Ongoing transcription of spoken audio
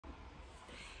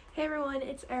Hey everyone,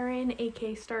 it's Erin,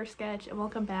 aka Star Sketch, and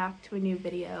welcome back to a new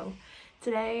video.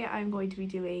 Today I'm going to be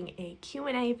doing a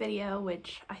Q&A video,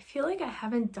 which I feel like I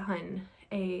haven't done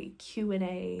a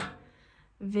Q&A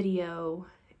video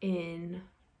in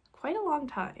quite a long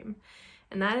time.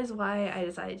 And that is why I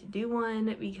decided to do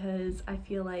one, because I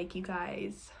feel like you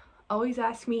guys always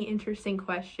ask me interesting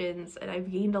questions, and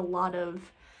I've gained a lot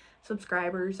of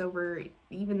subscribers over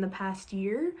even the past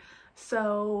year.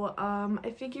 So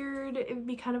I figured it would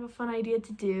be kind of a fun idea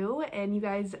to do, and you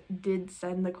guys did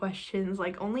send the questions.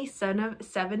 Like, only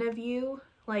seven of you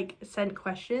sent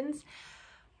questions,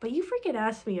 but you freaking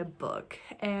asked me a book,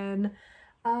 and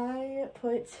I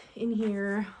put in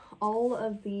here all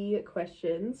of the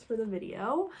questions for the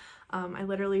video. I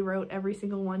literally wrote every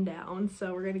single one down,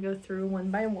 so we're gonna go through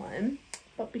one by one.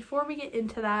 But before we get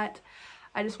into that,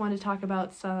 I just want to talk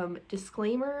about some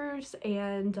disclaimers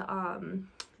and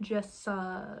just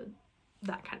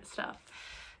that kind of stuff.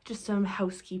 Just some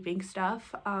housekeeping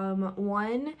stuff.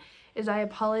 One is I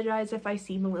apologize if I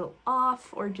seem a little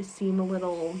off or just seem a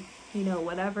little,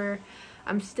 whatever.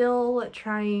 I'm still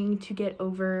trying to get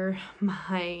over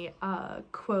my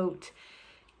quote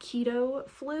keto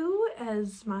flu,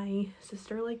 as my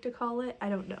sister liked to call it. I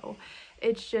don't know.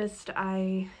 It's just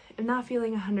I am not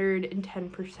feeling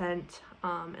 110%,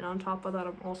 and on top of that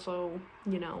I'm also,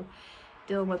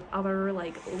 dealing with other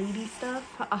lady stuff.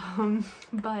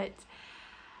 But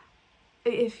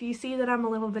if you see that I'm a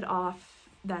little bit off,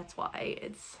 that's why.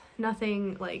 It's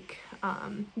nothing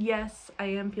yes, I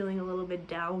am feeling a little bit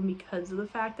down because of the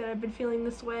fact that I've been feeling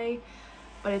this way,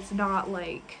 but it's not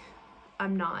like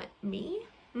I'm not me.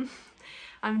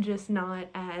 I'm just not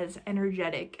as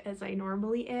energetic as I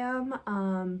normally am,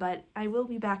 but I will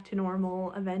be back to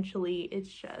normal eventually.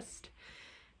 It's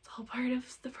all part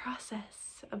of the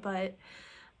process. But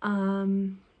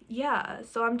yeah,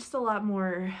 so I'm just a lot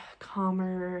more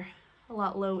calmer, a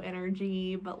lot low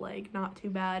energy, but not too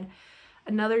bad.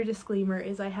 Another disclaimer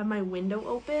is I have my window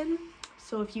open,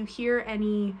 so if you hear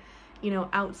any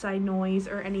outside noise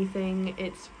or anything,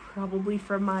 it's probably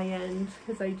from my end,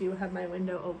 because I do have my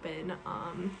window open.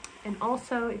 And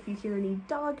also, if you hear any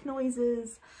dog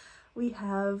noises, we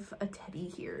have a Teddy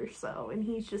here, and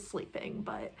he's just sleeping.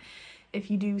 But if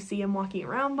you do see him walking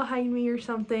around behind me or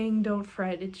something, don't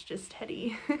fret, it's just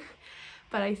Teddy.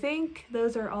 But I think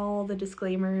those are all the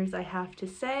disclaimers I have to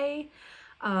say.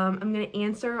 I'm gonna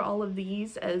answer all of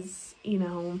these as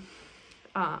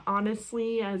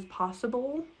honestly as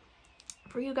possible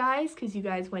for you guys, because you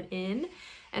guys went in,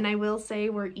 and I will say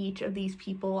where each of these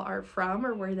people are from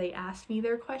or where they asked me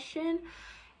their question.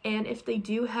 And if they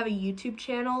do have a YouTube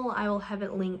channel, I will have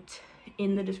it linked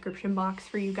in the description box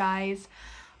for you guys,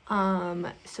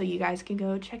 so you guys can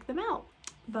go check them out.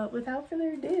 But without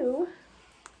further ado,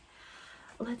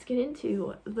 let's get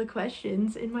into the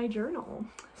questions in my journal.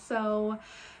 So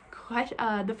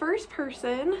the first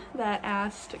person that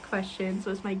asked questions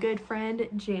was my good friend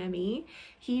Jamie.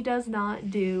 He does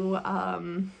not do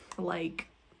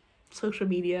social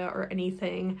media or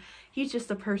anything. He's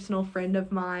just a personal friend of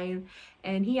mine,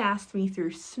 and he asked me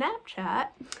through Snapchat.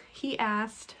 He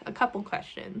asked a couple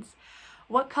questions.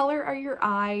 What color are your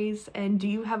eyes, and do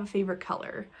you have a favorite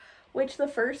color? Which, the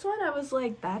first one, I was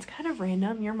like, that's kind of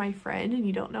random. You're my friend and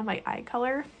you don't know my eye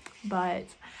color. But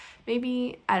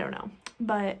maybe, I don't know.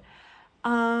 But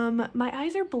my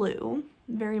eyes are blue,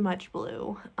 very much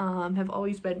blue. Have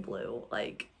always been blue.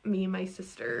 Like, me and my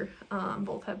sister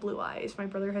both have blue eyes. My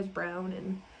brother has brown,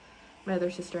 and my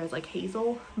other sister has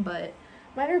hazel, but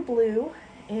mine are blue.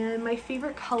 And my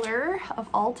favorite color of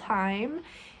all time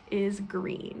is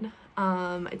green.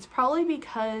 It's probably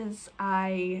because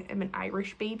I am an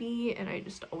Irish baby and I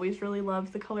just always really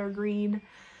loved the color green.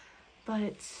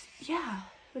 But yeah,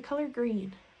 the color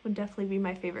green would definitely be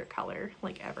my favorite color,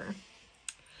 ever.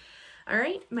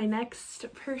 Alright, my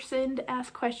next person to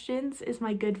ask questions is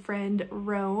my good friend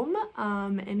Rome,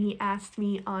 and he asked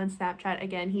me on Snapchat.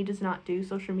 Again, he does not do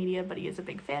social media, but he is a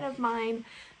big fan of mine,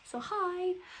 so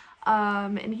hi.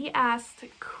 And he asked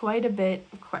quite a bit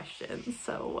of questions,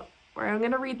 so I'm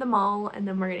going to read them all, and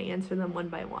then we're going to answer them one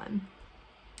by one.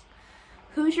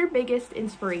 Who's your biggest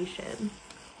inspiration?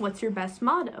 What's your best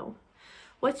motto?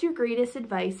 What's your greatest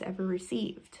advice ever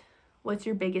received? What's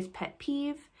your biggest pet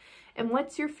peeve? And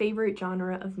what's your favorite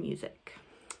genre of music?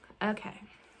 Okay,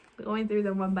 going through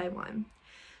them one by one.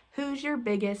 Who's your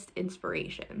biggest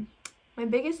inspiration? My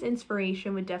biggest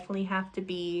inspiration would definitely have to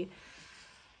be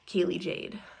Kaylee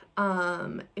Jade.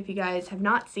 If you guys have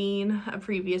not seen a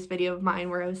previous video of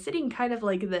mine where I was sitting kind of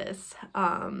like this,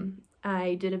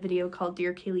 I did a video called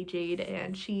Dear Kaylee Jade,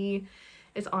 and she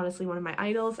is honestly one of my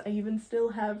idols. I even still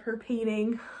have her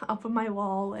painting up on my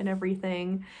wall and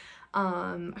everything.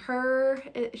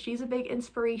 She's a big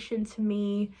inspiration to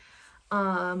me.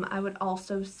 I would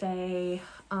also say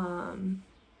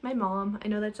my mom. I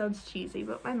know that sounds cheesy,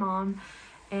 but my mom.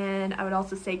 And I would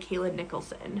also say Kayla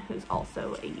Nicholson, who's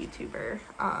also a YouTuber.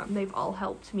 They've all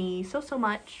helped me so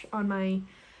much on my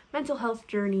mental health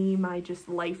journey, my just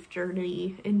life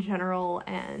journey in general,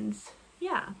 and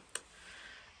yeah.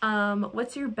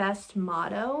 What's your best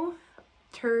motto?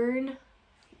 Turn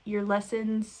your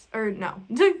lemons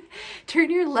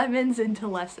into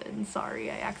lessons. Sorry,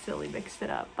 I accidentally mixed it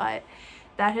up, but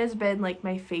that has been like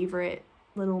my favorite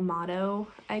little motto,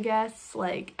 I guess,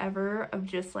 like ever, of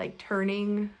just like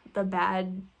turning the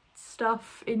bad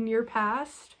stuff in your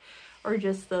past, or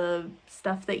just the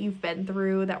stuff that you've been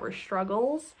through that were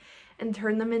struggles, and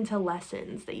turn them into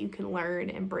lessons that you can learn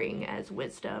and bring as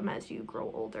wisdom as you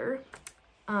grow older.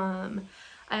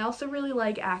 I also really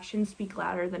like actions speak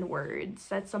louder than words.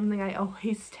 That's something I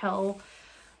always tell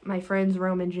my friends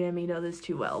Rome and Jim, you know this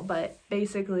too well, but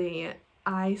basically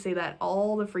I say that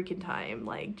all the freaking time,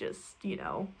 like, just, you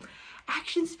know,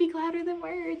 actions speak louder than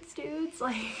words, dudes.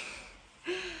 Like,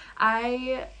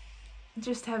 I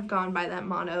just have gone by that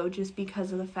motto just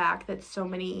because of the fact that so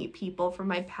many people from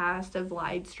my past have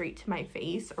lied straight to my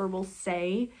face, or will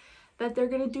say that they're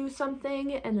gonna do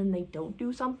something and then they don't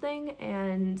do something,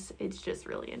 and it's just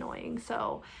really annoying.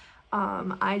 So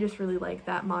I just really like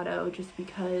that motto, just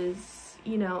because,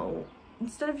 you know,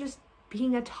 instead of just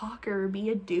being a talker, be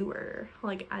a doer.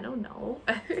 Like, I don't know.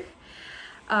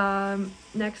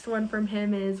 Next one from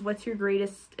him is, what's your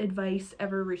greatest advice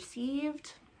ever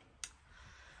received?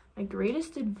 My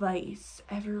greatest advice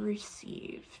ever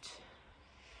received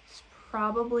is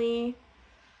probably,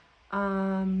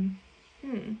 it's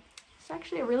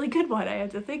actually a really good one. I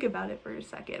had to think about it for a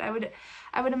second. I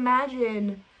would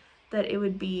imagine that it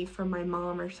would be from my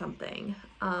mom or something.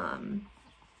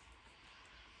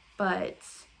 But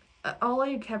all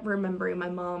I kept remembering my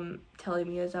mom telling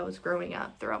me as I was growing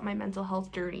up throughout my mental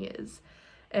health journey is,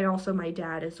 and also my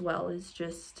dad as well, is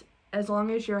just, as long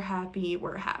as you're happy,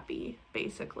 we're happy,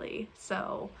 basically.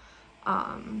 So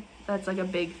that's like a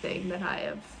big thing that I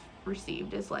have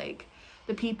received, is like,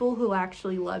 the people who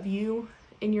actually love you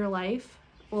in your life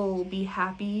will be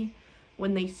happy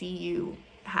when they see you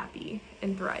happy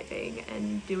and thriving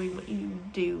and doing what you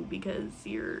do because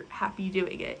you're happy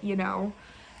doing it, you know?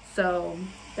 So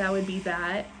that would be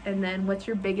that. And then, what's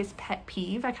your biggest pet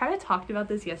peeve? I kind of talked about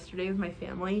this yesterday with my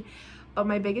family, but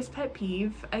my biggest pet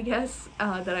peeve, I guess,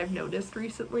 that I've noticed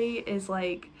recently is,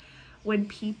 like, when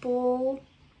people,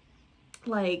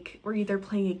 like, we're either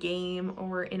playing a game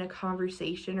or in a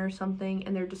conversation or something,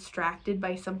 and they're distracted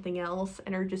by something else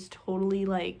and are just totally,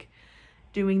 like,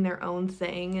 doing their own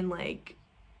thing and, like,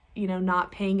 you know,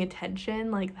 not paying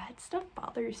attention. Like, that stuff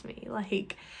bothers me.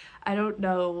 Like, I don't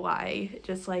know why.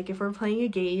 Just, like, if we're playing a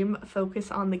game,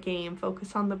 focus on the game,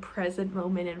 focus on the present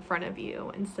moment in front of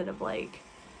you, instead of, like,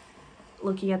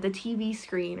 looking at the TV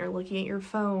screen or looking at your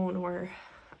phone, or,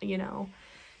 you know,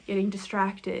 getting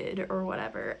distracted or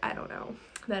whatever. I don't know.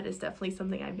 That is definitely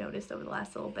something I've noticed over the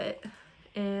last little bit.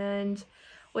 And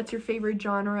what's your favorite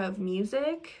genre of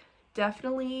music?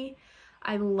 Definitely,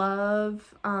 I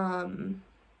love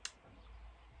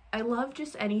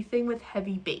just anything with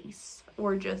heavy bass,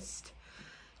 or just,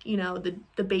 you know,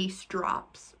 the bass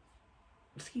drops,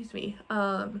 excuse me,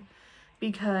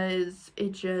 because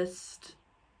it just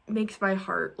makes my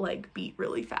heart, like, beat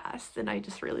really fast, and I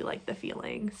just really like the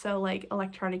feeling. So, like,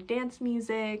 electronic dance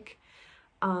music,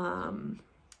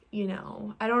 you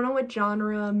know, I don't know what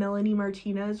genre Melanie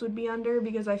Martinez would be under,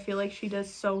 because I feel like she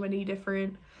does so many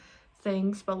different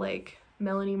things, but, like,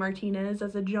 Melanie Martinez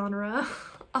as a genre.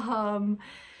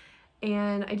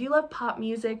 And I do love pop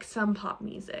music, some pop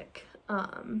music.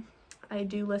 I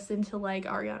do listen to, like,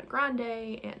 Ariana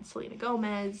Grande and Selena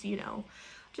Gomez, you know,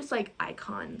 just, like,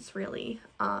 icons, really.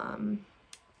 And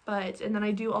then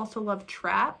I do also love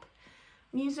trap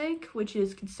music, which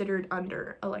is considered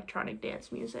under electronic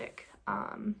dance music.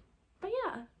 But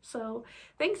yeah, so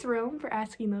thanks, Rome, for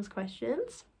asking those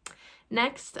questions.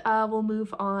 Next, we'll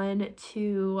move on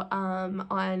to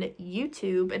on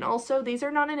YouTube, and also these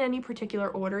are not in any particular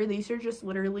order. These are just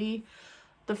literally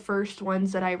the first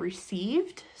ones that I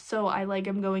received, so I like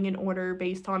am going in order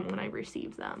based on when I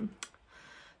received them.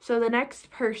 So the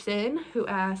next person who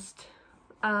asked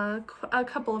a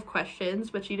couple of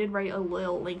questions, but she did write a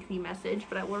little lengthy message,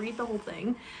 but I will read the whole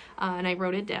thing, and I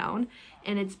wrote it down,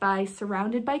 and it's by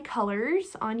Surrounded by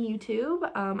Colors on YouTube.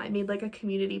 I made, like, a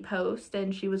community post,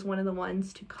 and she was one of the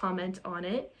ones to comment on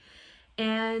it,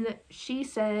 and she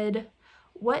said,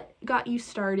 what got you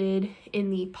started in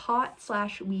the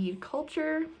pot/weed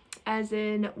culture? As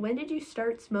in, when did you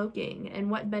start smoking and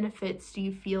what benefits do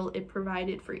you feel it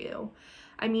provided for you?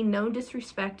 I mean, no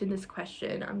disrespect in this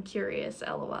question, I'm curious,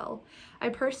 lol. I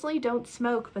personally don't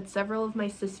smoke, but several of my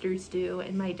sisters do,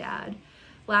 and my dad.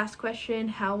 Last question,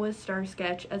 how was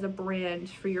Starsketch as a brand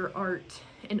for your art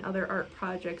and other art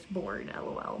projects born,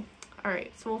 lol?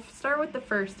 Alright, so we'll start with the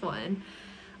first one,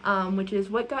 which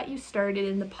is what got you started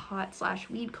in the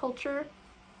pot/weed culture?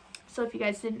 So if you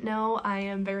guys didn't know, I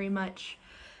am very much,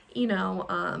 you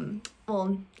know,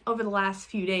 well, over the last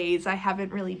few days, I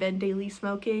haven't really been daily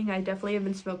smoking. I definitely have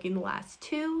been smoking the last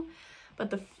 2, but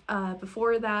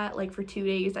before that, like for 2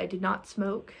 days, I did not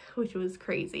smoke, which was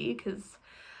crazy because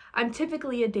I'm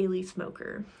typically a daily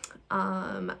smoker.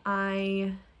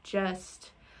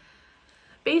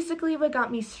 Basically what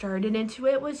got me started into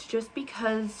it was just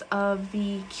because of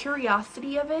the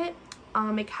curiosity of it.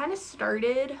 It kind of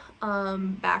started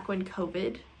back when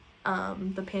COVID,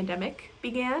 the pandemic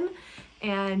began,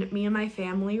 and me and my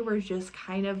family were just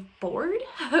kind of bored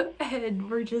and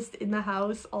we're just in the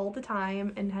house all the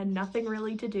time and had nothing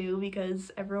really to do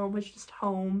because everyone was just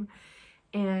home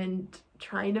and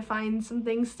trying to find some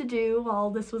things to do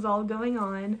while this was all going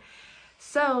on.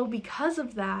 So because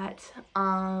of that,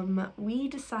 we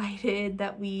decided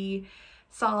that we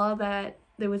saw that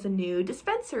there was a new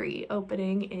dispensary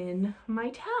opening in my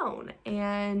town,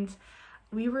 and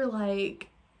we were like,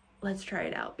 let's try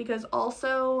it out. Because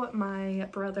also my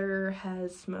brother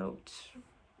has smoked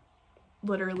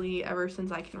literally ever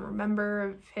since I can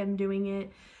remember him doing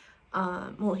it.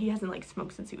 Well, he hasn't like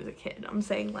smoked since he was a kid. I'm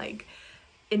saying like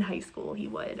in high school he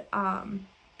would.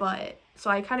 So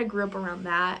I kind of grew up around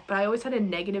that, but I always had a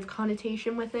negative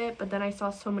connotation with it. But then I saw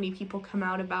so many people come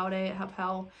out about it,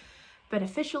 how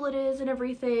beneficial it is and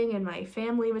everything, and my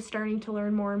family was starting to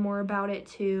learn more and more about it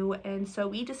too. And so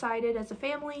we decided as a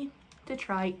family to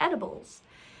try edibles,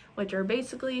 which are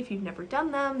basically, if you've never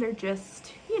done them, they're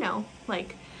just, you know,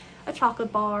 like a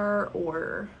chocolate bar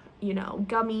or, you know,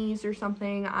 gummies or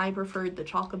something. I preferred the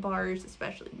chocolate bars,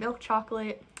 especially milk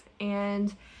chocolate,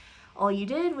 and all you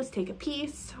did was take a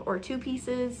piece or 2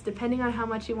 pieces, depending on how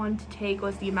much you wanted to take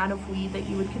was the amount of weed that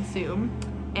you would consume,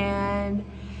 and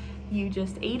you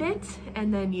just ate it,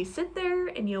 and then you sit there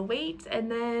and you wait, and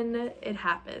then it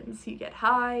happens. You get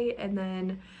high, and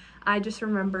then I just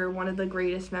remember one of the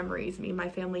greatest memories me and my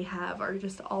family have are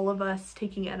just all of us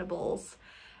taking edibles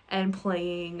and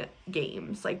playing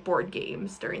games, like board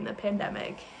games during the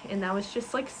pandemic. And that was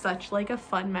just like such like a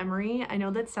fun memory. I know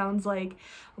that sounds like,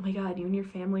 oh my god, you and your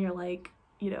family are like,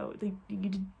 you know, you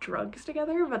did drugs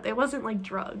together, but it wasn't like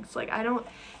drugs. Like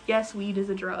yes, weed is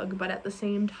a drug, but at the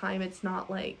same time, it's not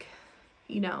like,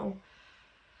 you know,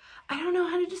 I don't know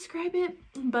how to describe it,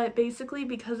 but basically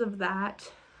because of that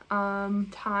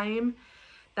time,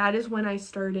 that is when I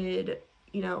started,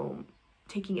 you know,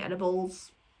 taking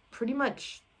edibles pretty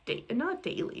much not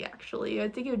daily actually. I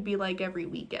think it would be like every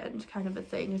weekend kind of a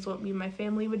thing is what me and my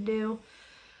family would do.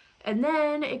 And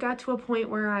then it got to a point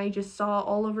where I just saw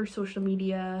all over social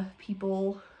media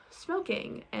people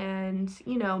smoking, and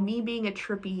you know, me being a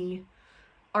trippy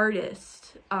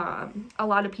artist, a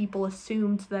lot of people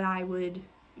assumed that I would,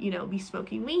 you know, be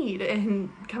smoking weed and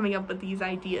coming up with these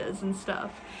ideas and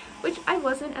stuff, which I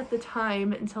wasn't at the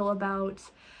time until about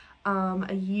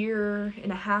a year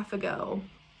and a half ago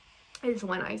is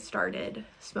when I started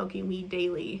smoking weed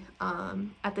daily.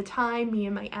 At the time, me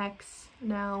and my ex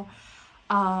now,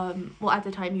 well, at the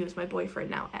time he was my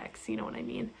boyfriend, now ex, you know what I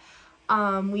mean?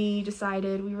 We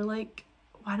decided, we were like,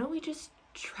 why don't we just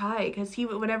try? Because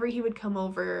whenever he would come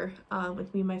over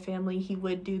with me and my family, he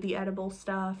would do the edible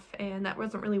stuff, and that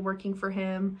wasn't really working for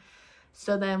him.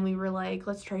 So then we were like,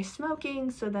 let's try smoking.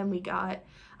 So then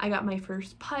I got my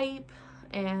first pipe,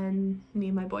 and me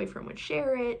and my boyfriend would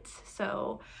share it.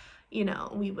 So, you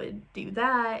know, we would do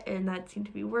that, and that seemed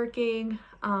to be working.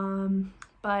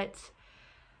 But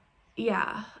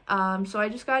yeah, so I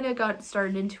just kind of got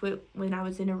started into it when I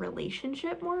was in a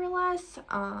relationship, more or less,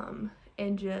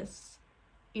 and just,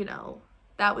 you know,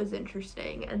 that was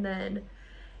interesting. And then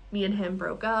me and him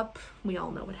broke up. We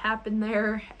all know what happened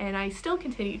there, and I still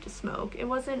continued to smoke. It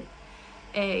wasn't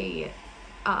a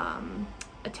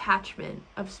attachment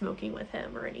of smoking with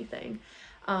him or anything.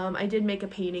 I did make a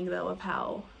painting though of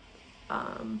how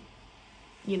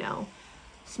you know,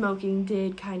 smoking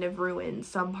did kind of ruin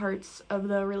some parts of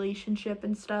the relationship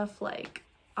and stuff, like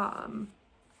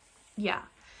yeah,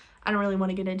 I don't really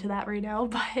want to get into that right now,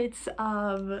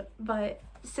 but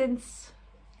since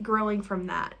growing from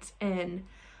that, and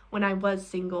when I was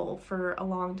single for a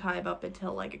long time up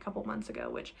until like a couple months ago,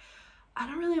 which I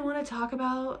don't really want to talk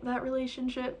about that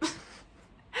relationship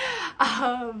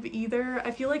Either,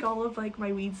 I feel like all of like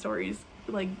my weed stories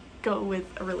like go with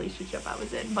a relationship I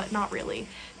was in, but not really,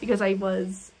 because I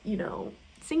was, you know,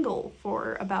 single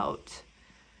for about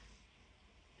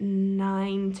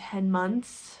 9-10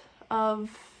 months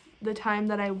of the time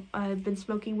that I've been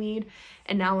smoking weed,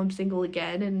 and now I'm single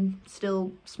again and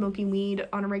still smoking weed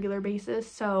on a regular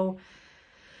basis. So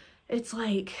it's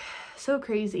like so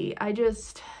crazy. I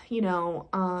just, you know,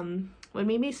 what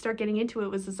made me start getting into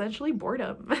it was essentially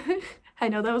boredom. I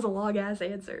know that was a long ass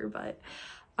answer, but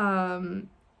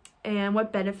and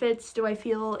what benefits do I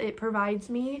feel it provides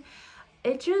me?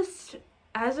 It just,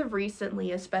 as of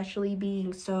recently, especially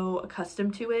being so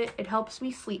accustomed to it, it helps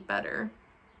me sleep better.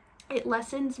 It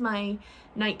lessens my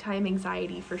nighttime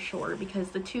anxiety for sure,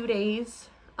 because the 2 days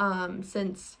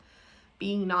since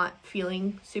being not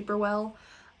feeling super well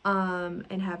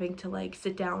and having to like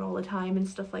sit down all the time and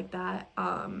stuff like that,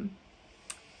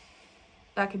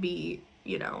 that could be,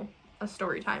 you know, a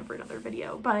story time for another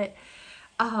video. But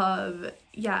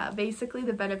yeah, basically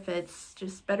the benefits: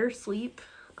 just better sleep.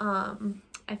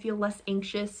 I feel less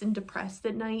anxious and depressed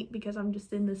at night because I'm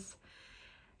just in this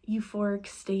euphoric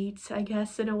state, I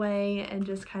guess, in a way, and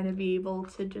just kind of be able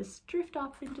to just drift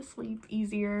off into sleep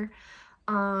easier.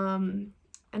 And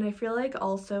I feel like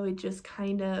also it just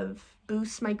kind of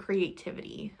boosts my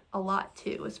creativity a lot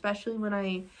too, especially when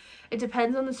it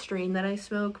depends on the strain that I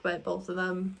smoke, but both of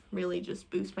them really just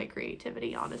boost my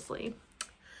creativity, honestly.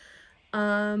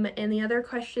 And the other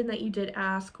question that you did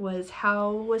ask was,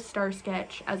 how was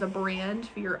Starsketch as a brand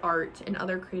for your art and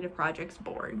other creative projects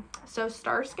born? So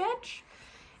Starsketch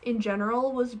in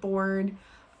general was born,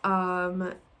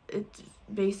 it's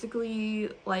basically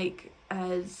like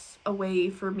as a way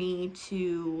for me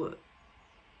to,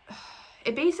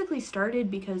 it basically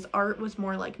started because art was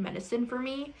more like medicine for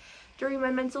me during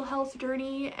my mental health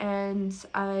journey, and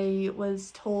I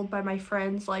was told by my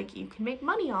friends, like, you can make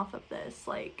money off of this,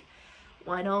 like,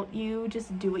 why don't you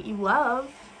just do what you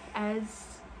love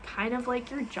as kind of like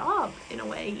your job in a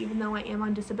way, even though I am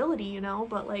on disability, you know,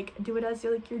 but like do it as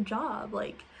like your job,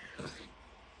 like.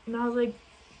 And I was like,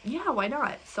 yeah, why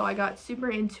not? So I got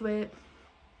super into it,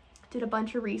 did a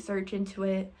bunch of research into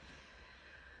it.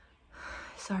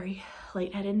 Sorry,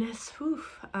 lightheadedness. Whew.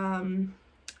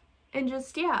 And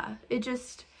just, yeah, it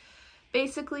just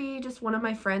basically just one of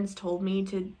my friends told me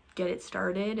to get it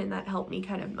started, and that helped me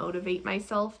kind of motivate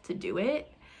myself to do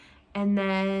it. And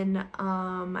then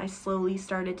I slowly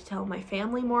started to tell my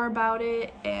family more about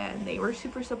it, and they were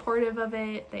super supportive of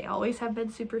it. They always have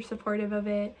been super supportive of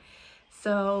it.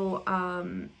 So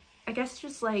I guess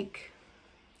just like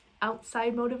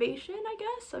outside motivation, I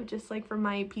guess, of just like from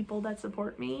my people that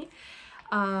support me,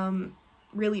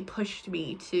 really pushed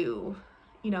me to,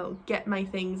 you know, get my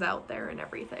things out there and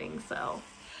everything. So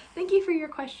thank you for your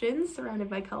questions, surrounded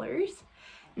by colors.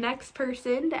 Next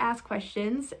person to ask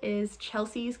questions is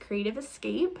Chelsea's Creative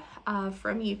Escape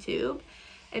from YouTube.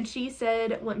 And she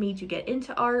said, what made you get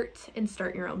into art and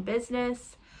start your own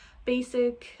business?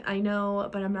 Basic, I know,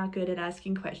 but I'm not good at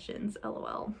asking questions,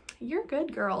 lol. You're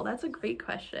good, girl. That's a great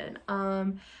question.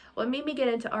 What made me get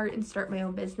into art and start my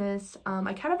own business?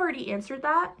 I kind of already answered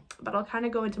that, but I'll kind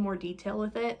of go into more detail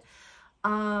with it.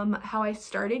 How I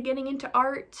started getting into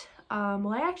art,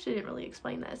 well, I actually didn't really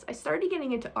explain this. I started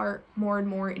getting into art more and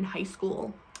more in high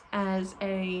school as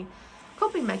a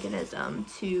coping mechanism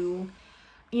to,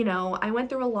 you know, I went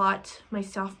through a lot my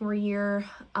sophomore year.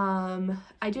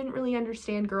 I didn't really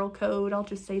understand girl code, I'll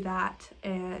just say that,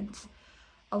 and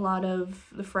a lot of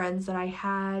the friends that I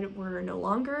had were no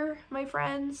longer my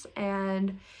friends,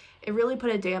 and it really put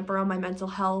a damper on my mental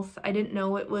health. I didn't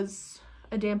know it was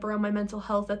a damper on my mental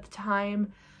health at the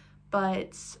time,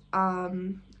 but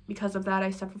because of that,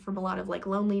 I suffered from a lot of like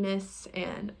loneliness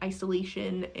and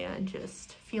isolation and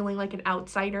just feeling like an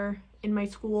outsider in my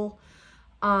school.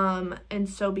 And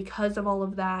so because of all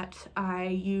of that, I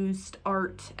used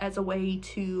art as a way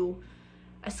to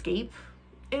escape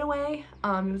in a way.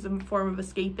 It was a form of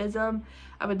escapism.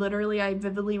 I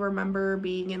vividly remember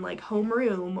being in like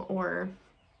homeroom, or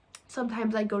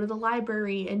sometimes I'd go to the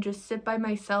library and just sit by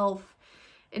myself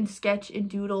and sketch and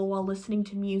doodle while listening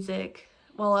to music,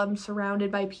 while I'm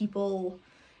surrounded by people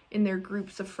in their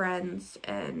groups of friends,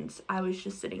 and I was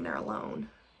just sitting there alone.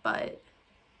 But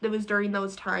it was during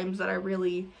those times that I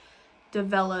really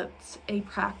developed a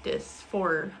practice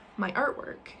for my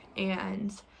artwork,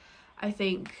 and I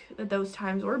think that those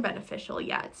times were beneficial.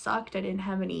 Yeah, it sucked. I didn't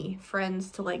have any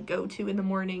friends to like go to in the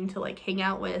morning to like hang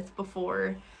out with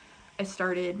before I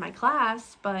started my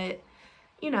class, but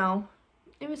you know,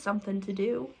 it was something to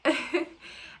do.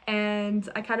 And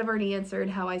I kind of already answered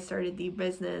how I started the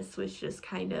business, was just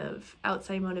kind of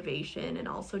outside motivation and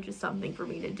also just something for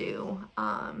me to do.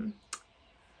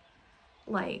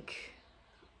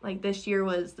 Like this year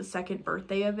was the second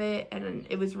birthday of it, and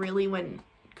it was really when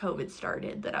COVID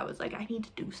started that I was like, I need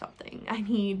to do something. I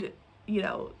need, you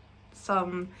know,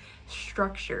 some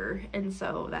structure, and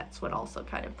so that's what also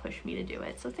kind of pushed me to do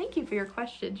it. So thank you for your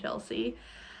question, Chelsea.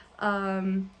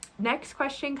 Next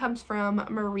question comes from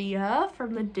Maria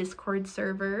from the Discord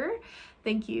server.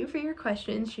 Thank you for your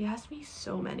questions. She asked me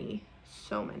so many.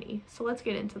 So let's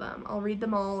get into them. I'll read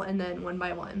them all and then one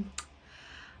by one.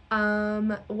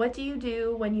 What do you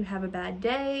do when you have a bad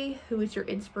day? Who is your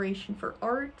inspiration for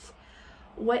art?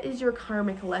 What is your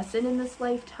karmic lesson in this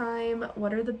lifetime?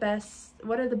 What are the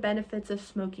benefits of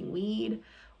smoking weed?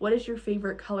 What is your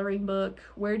favorite coloring book?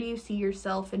 Where do you see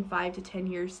yourself in 5 to 10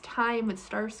 years time with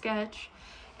Star Sketch?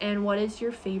 And what is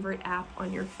your favorite app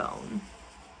on your phone?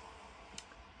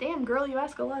 Damn, girl, you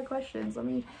ask a lot of questions. Let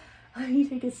me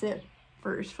take a sip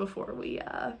first before we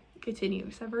continue,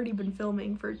 because I've already been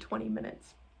filming for 20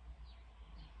 minutes.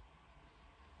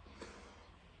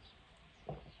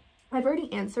 I've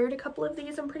already answered a couple of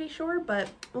these, I'm pretty sure, but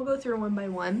we'll go through one by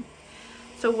one.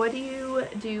 So what do you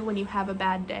do when you have a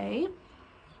bad day?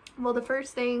 Well, the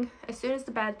first thing, as soon as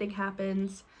the bad thing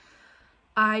happens,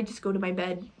 I just go to my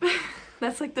bed.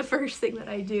 That's like the first thing that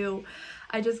I do.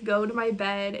 I just go to my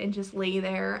bed and just lay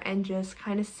there and just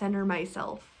kind of center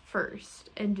myself first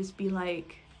and just be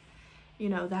like, you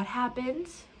know, that happened,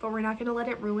 but we're not going to let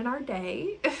it ruin our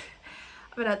day.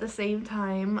 But at the same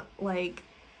time, like,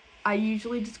 I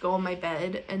usually just go on my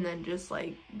bed and then just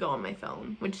like go on my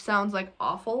phone, which sounds like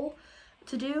awful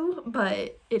to do,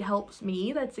 but it helps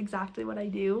me. That's exactly what I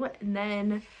do. And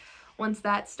then once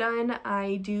that's done,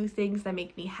 I do things that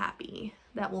make me happy,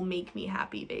 that will make me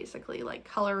happy, basically, like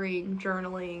coloring,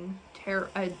 journaling,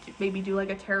 I maybe do like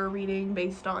a tarot reading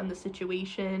based on the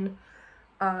situation,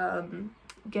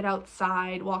 get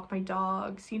outside, walk my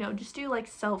dogs, you know, just do like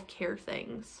self-care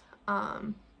things.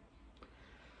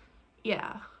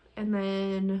 Yeah. And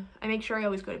then I make sure I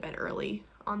always go to bed early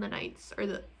on the nights, or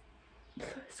on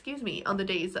the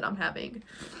days that I'm having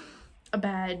a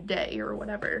bad day or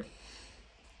whatever.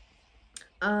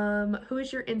 Who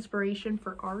is your inspiration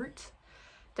for art?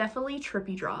 Definitely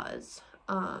Trippy Draws.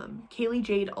 Kaylee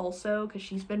Jade also, because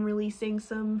she's been releasing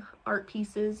some art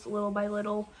pieces little by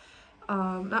little.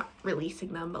 Not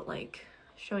releasing them, but like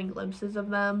showing glimpses of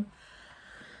them.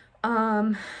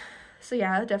 So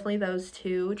yeah, definitely those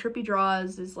two. Trippy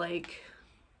Draws is like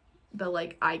the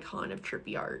like icon of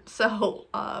trippy art. So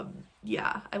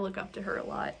yeah, I look up to her a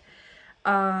lot.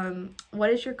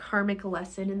 What is your karmic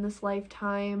lesson in this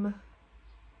lifetime?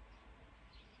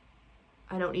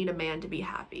 I don't need a man to be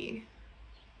happy.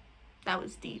 That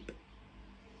was deep.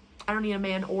 I don't need a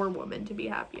man or woman to be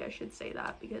happy, I should say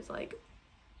that, because like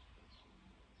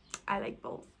I like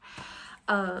both.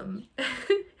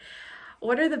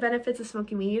 What are the benefits of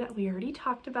smoking weed? We already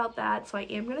talked about that, so I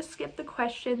am going to skip the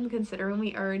question considering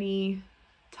we already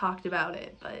talked about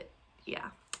it, but yeah.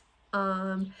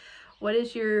 What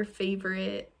is your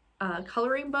favorite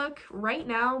coloring book? Right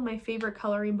now, my favorite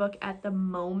coloring book at the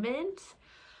moment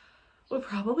would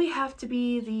probably have to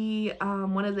be the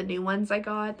one of the new ones I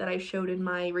got that I showed in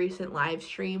my recent live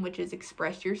stream, which is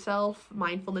Express Yourself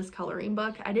Mindfulness Coloring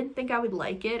Book. I didn't think I would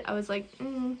like it. I was like,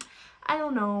 I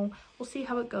don't know, we'll see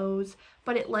how it goes.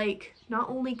 But it like not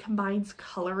only combines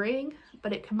coloring,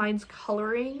 but it combines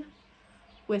coloring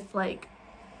with like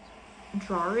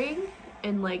drawing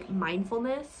and like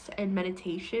mindfulness and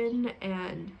meditation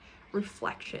and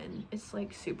reflection. It's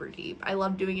like super deep. I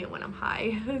love doing it when I'm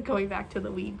high. Going back to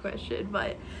the weed question,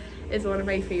 but it's one of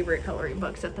my favorite coloring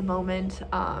books at the moment.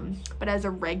 But as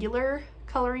a regular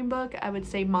coloring book, I would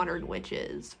say Modern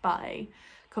Witches by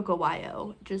Coco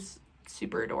Wyo. Just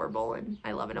super adorable, and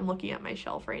I love it. I'm looking at my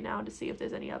shelf right now to see if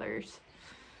there's any others.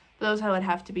 But those I would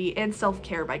have to be. And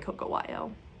Self-Care by Coco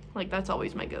Wyo. Like, that's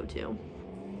always my go-to.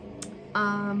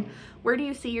 Where do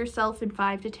you see yourself in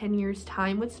 5 to 10 years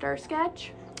time with Star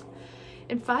Sketch?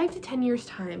 In 5 to 10 years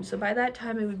time, so by that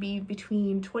time it would be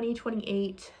between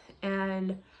 2028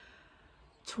 and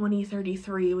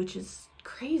 2033, which is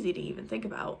crazy to even think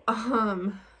about.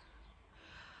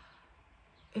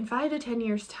 In 5 to 10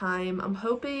 years time, I'm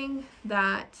hoping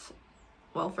that,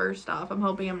 well, first off, I'm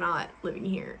hoping I'm not living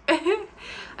here.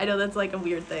 I know that's like a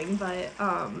weird thing, but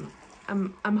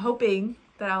I'm hoping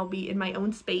that I'll be in my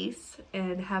own space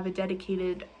and have a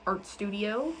dedicated art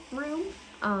studio room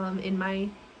in my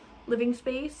living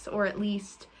space, or at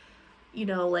least, you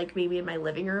know, like maybe in my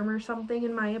living room or something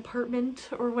in my apartment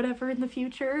or whatever in the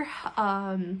future.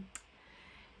 And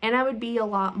I would be a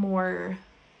lot more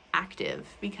active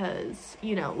because,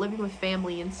 you know, living with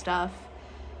family and stuff,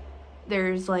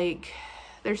 there's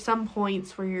some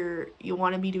points where you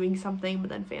want to be doing something, but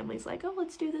then family's like, oh,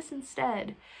 let's do this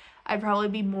instead. I'd probably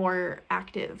be more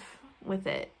active with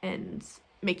it and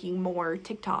making more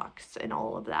TikToks and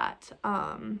all of that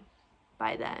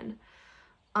by then.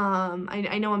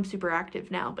 I know I'm super active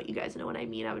now, but you guys know what I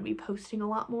mean. I would be posting a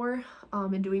lot more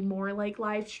and doing more like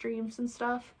live streams and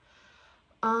stuff.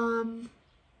 I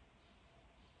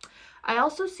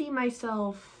also see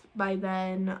myself by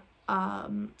then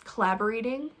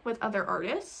collaborating with other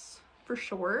artists for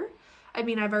sure. I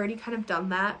mean, I've already kind of done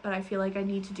that, but I feel like I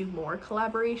need to do more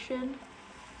collaboration.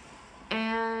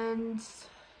 And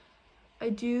I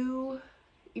do,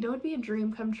 you know, it'd be a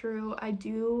dream come true. I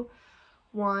do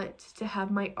want to have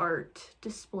my art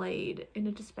displayed in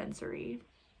a dispensary.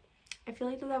 I feel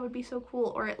like that would be so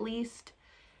cool, or at least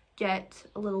get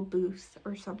a little booth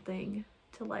or something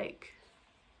to like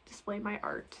display my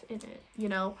art in it, you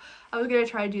know. I was gonna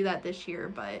try to do that this year,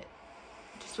 but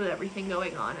just with everything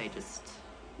going on, it just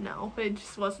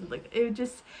wasn't like,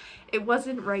 it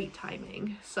wasn't right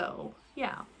timing. So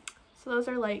yeah, so those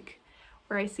are like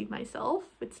where I see myself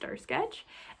with Starsketch.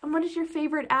 And what is your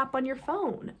favorite app on your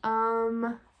phone?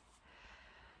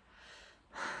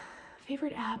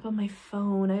 Favorite app on my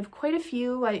phone, I have quite a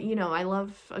few. I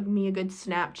love me a good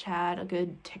Snapchat, a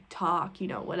good TikTok, you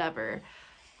know, whatever,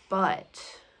 but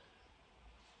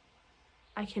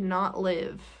I cannot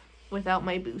live without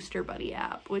my Booster Buddy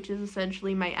app, which is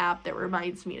essentially my app that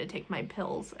reminds me to take my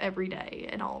pills every day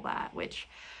and all that, which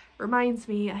reminds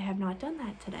me I have not done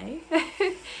that today.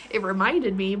 It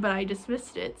reminded me, but I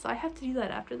dismissed it, so I have to do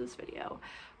that after this video.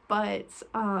 But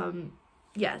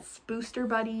yes, Booster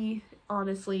Buddy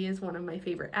honestly is one of my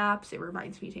favorite apps. It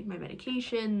reminds me to take my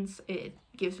medications. It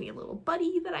gives me a little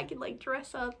buddy that I can like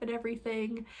dress up and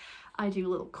everything. I do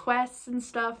little quests and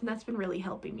stuff, and that's been really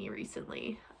helping me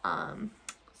recently.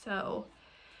 So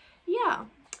yeah.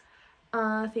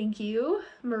 Thank you,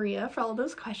 Maria, for all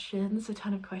those questions. A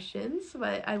ton of questions,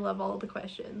 but I love all the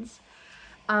questions.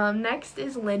 Next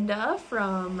is Linda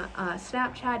from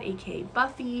Snapchat, aka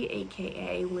Buffy,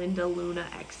 aka Linda Luna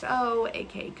XO,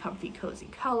 aka Comfy Cozy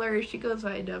Colors. She goes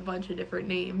by a bunch of different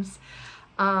names.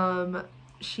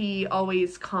 She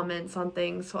always comments on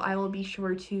things, so I will be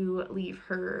sure to leave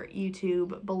her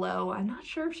YouTube below. I'm not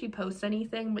sure if she posts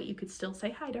anything, but you could still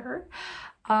say hi to her.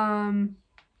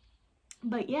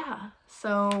 But yeah,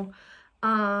 so,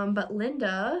 but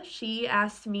Linda, she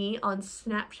asked me on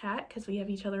Snapchat, because we have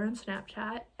each other on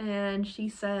Snapchat, and she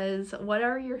says, what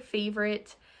are your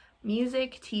favorite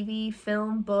music, TV,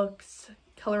 film, books,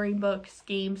 coloring books,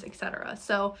 games, etc.?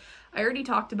 So I already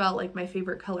talked about like my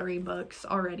favorite coloring books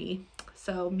already.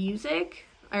 So music,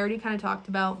 I already kind of talked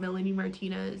about Melanie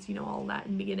Martinez, you know, all that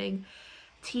in the beginning.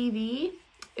 TV,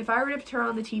 if I were to turn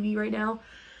on the TV right now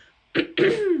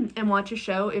and watch a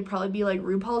show, it'd probably be like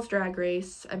RuPaul's Drag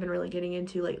Race. I've been really getting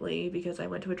into lately because I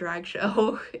went to a drag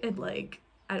show and like,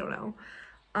 I don't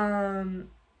know.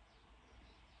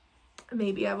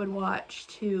 Maybe I would watch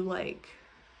too, like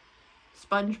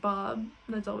SpongeBob.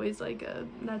 That's always a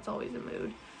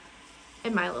mood.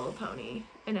 And My Little Pony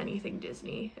and anything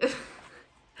Disney.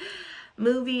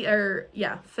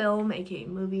 Film, aka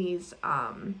movies,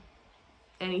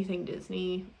 anything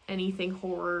Disney, anything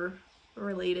horror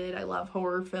related. I love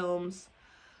horror films.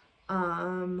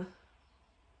 I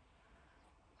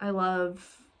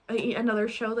love another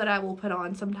show that I will put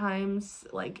on sometimes,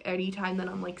 like anytime that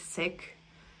I'm like sick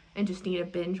and just need a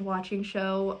binge watching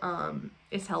show,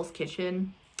 is Hell's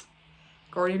Kitchen.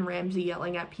 Gordon Ramsay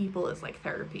yelling at people is like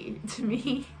therapy to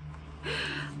me.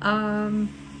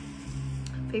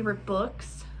 Favorite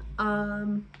books,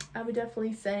 I would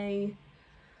definitely say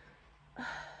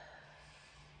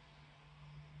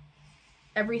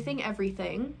Everything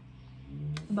Everything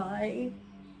by,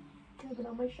 I have it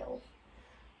on my shelf,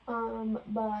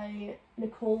 by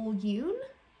Nicole Yoon.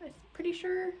 I'm pretty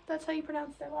sure that's how you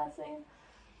pronounce their last name.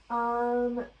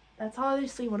 That's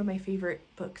obviously one of my favorite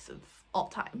books of all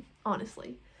time,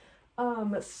 honestly.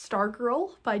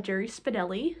 Stargirl by Jerry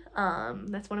Spinelli.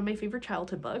 That's one of my favorite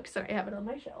childhood books, and I have it on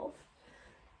my shelf.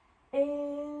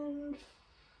 And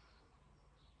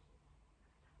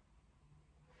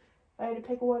I had to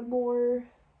pick one more.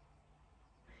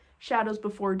 Shadows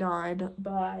Before Dawn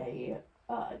by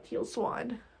Teal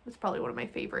Swan. That's probably one of my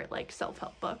favorite like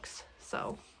self-help books.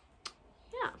 So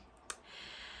yeah.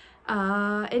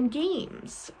 And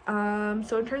games.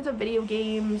 So in terms of video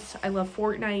games, I love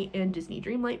Fortnite and Disney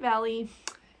Dreamlight Valley.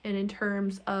 And in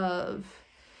terms of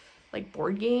like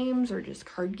board games or just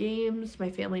card games, my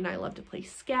family and I love to play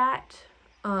Scat,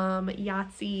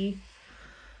 Yahtzee,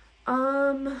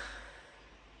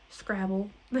 Scrabble,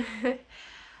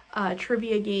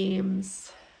 trivia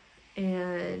games,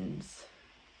 and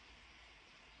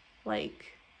like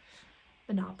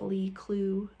Monopoly,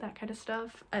 Clue, that kind of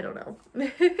stuff. I don't know.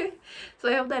 So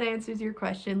I hope that answers your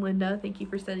question, Linda. Thank you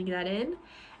for sending that in.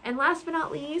 And last but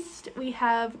not least, we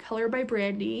have Color by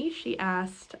Brandy. She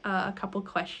asked a couple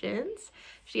questions.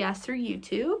 She asked through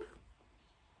YouTube.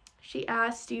 She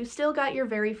asked, do you still got your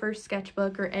very first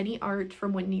sketchbook or any art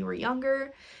from when you were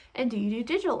younger? And do you do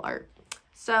digital art?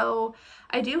 So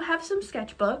I do have some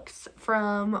sketchbooks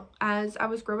from as I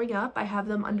was growing up. I have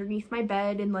them underneath my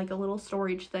bed in like a little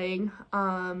storage thing.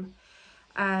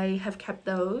 I have kept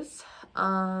those.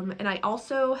 And I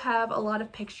also have a lot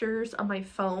of pictures on my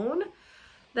phone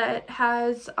that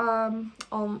has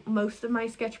most of my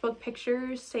sketchbook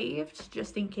pictures saved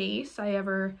just in case I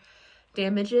ever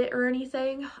damage it or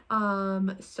anything.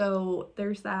 So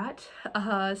there's that.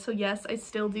 So yes, I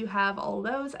still do have all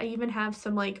those. I even have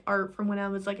some like art from when I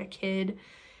was like a kid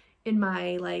in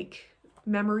my like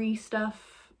memory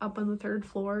stuff up on the 3rd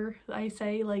floor, I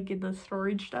say, like in the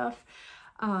storage stuff,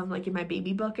 like in my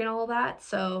baby book and all that.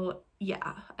 So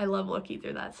yeah, I love looking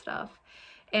through that stuff.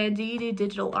 And do you do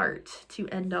digital art, to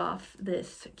end off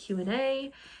this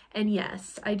Q&A? And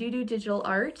yes, I do digital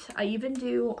art. I even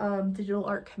do digital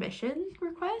art commission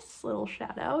requests, little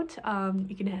shout out.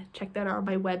 You can check that out on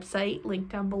my website, link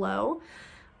down below.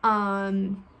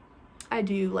 I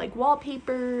do like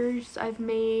wallpapers I've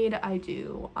made. I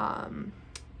do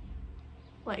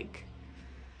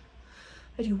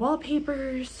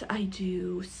wallpapers, I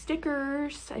do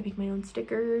stickers, I make my own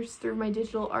stickers through my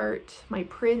digital art, my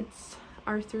prints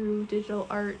are through digital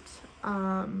art,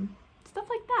 stuff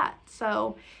like that.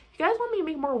 So if you guys want me to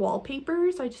make more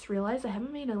wallpapers, I just realized I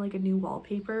haven't made a new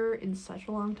wallpaper in such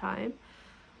a long time,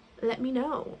 let me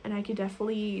know and I could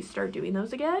definitely start doing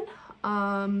those again.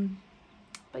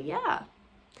 But yeah,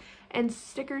 and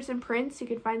stickers and prints, you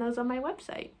can find those on my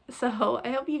website. So I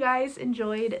hope you guys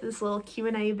enjoyed this little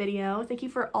Q&A video. Thank you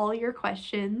for all your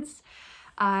questions.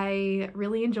 I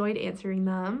really enjoyed answering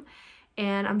them.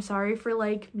 And I'm sorry for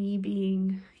like me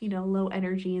being, you know, low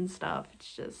energy and stuff.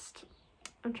 It's just,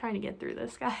 I'm trying to get through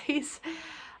this, guys.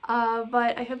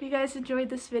 But I hope you guys enjoyed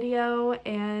this video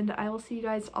and I will see you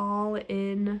guys all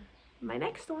in my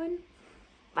next one.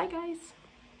 Bye, guys.